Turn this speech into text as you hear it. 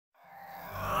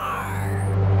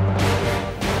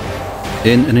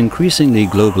In an increasingly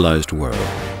globalized world,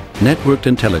 networked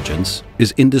intelligence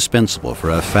is indispensable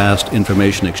for a fast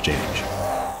information exchange.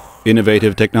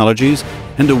 Innovative technologies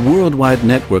and a worldwide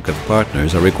network of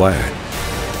partners are required.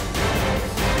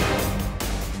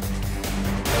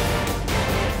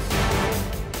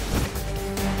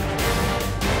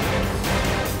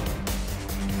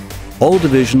 All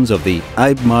divisions of the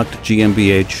eibmarkt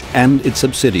GmbH and its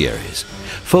subsidiaries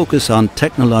focus on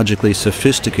technologically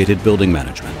sophisticated building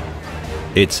management.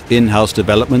 Its in-house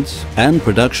developments and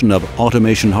production of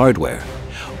automation hardware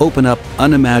open up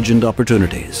unimagined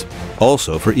opportunities,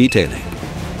 also for e-tailing.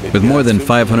 With more than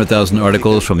 500,000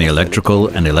 articles from the electrical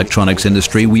and electronics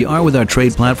industry, we are with our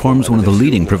trade platforms one of the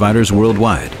leading providers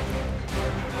worldwide.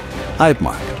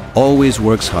 eibmarkt always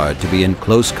works hard to be in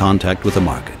close contact with the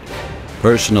market.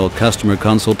 Personal customer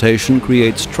consultation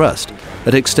creates trust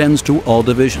that extends to all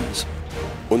divisions.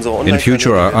 In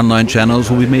future, our online channels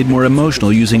will be made more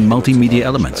emotional using multimedia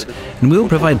elements, and we will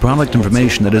provide product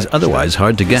information that is otherwise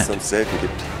hard to get.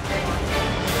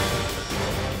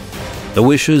 The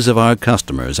wishes of our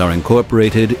customers are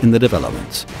incorporated in the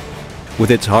developments.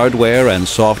 With its hardware and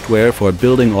software for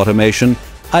building automation,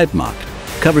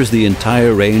 eibmarkt covers the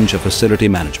entire range of facility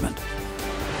management.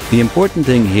 The important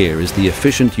thing here is the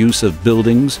efficient use of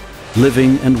buildings,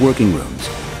 living and working rooms.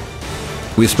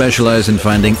 We specialize in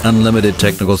finding unlimited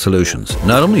technical solutions,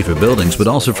 not only for buildings but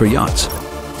also for yachts.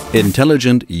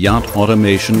 Intelligent yacht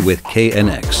automation with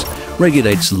KNX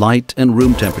regulates light and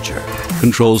room temperature,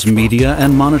 controls media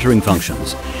and monitoring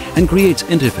functions, and creates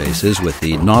interfaces with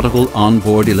the nautical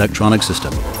onboard electronic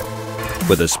system.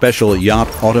 With a special yacht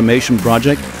automation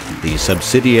project, the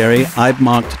subsidiary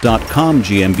eibmarkt.com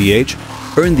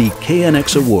GmbH earned the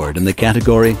KNX award in the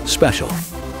category Special,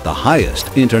 the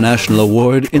highest international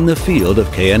award in the field of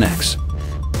KNX.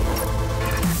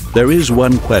 There is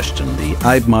one question the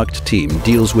eibmarkt team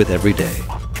deals with every day.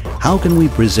 How can we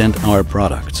present our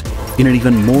products in an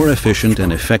even more efficient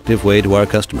and effective way to our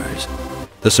customers?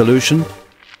 The solution?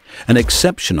 An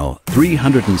exceptional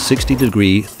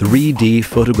 360-degree 3D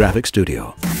photographic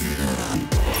studio.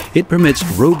 It permits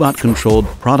robot-controlled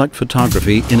product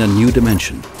photography in a new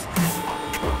dimension.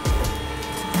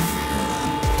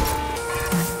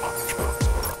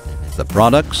 The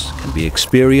products can be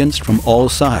experienced from all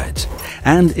sides,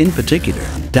 and in particular,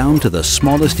 down to the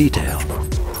smallest detail.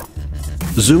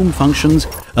 Zoom functions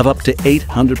of up to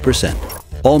 800%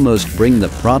 almost bring the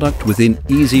product within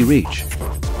easy reach.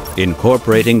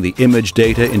 Incorporating the image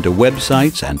data into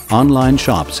websites and online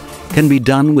shops can be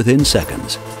done within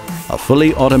seconds. A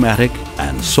fully automatic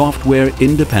and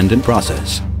software-independent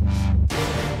process.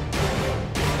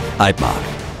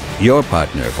 eibmarkt, your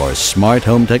partner for smart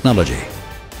home technology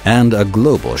and a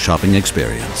global shopping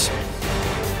experience.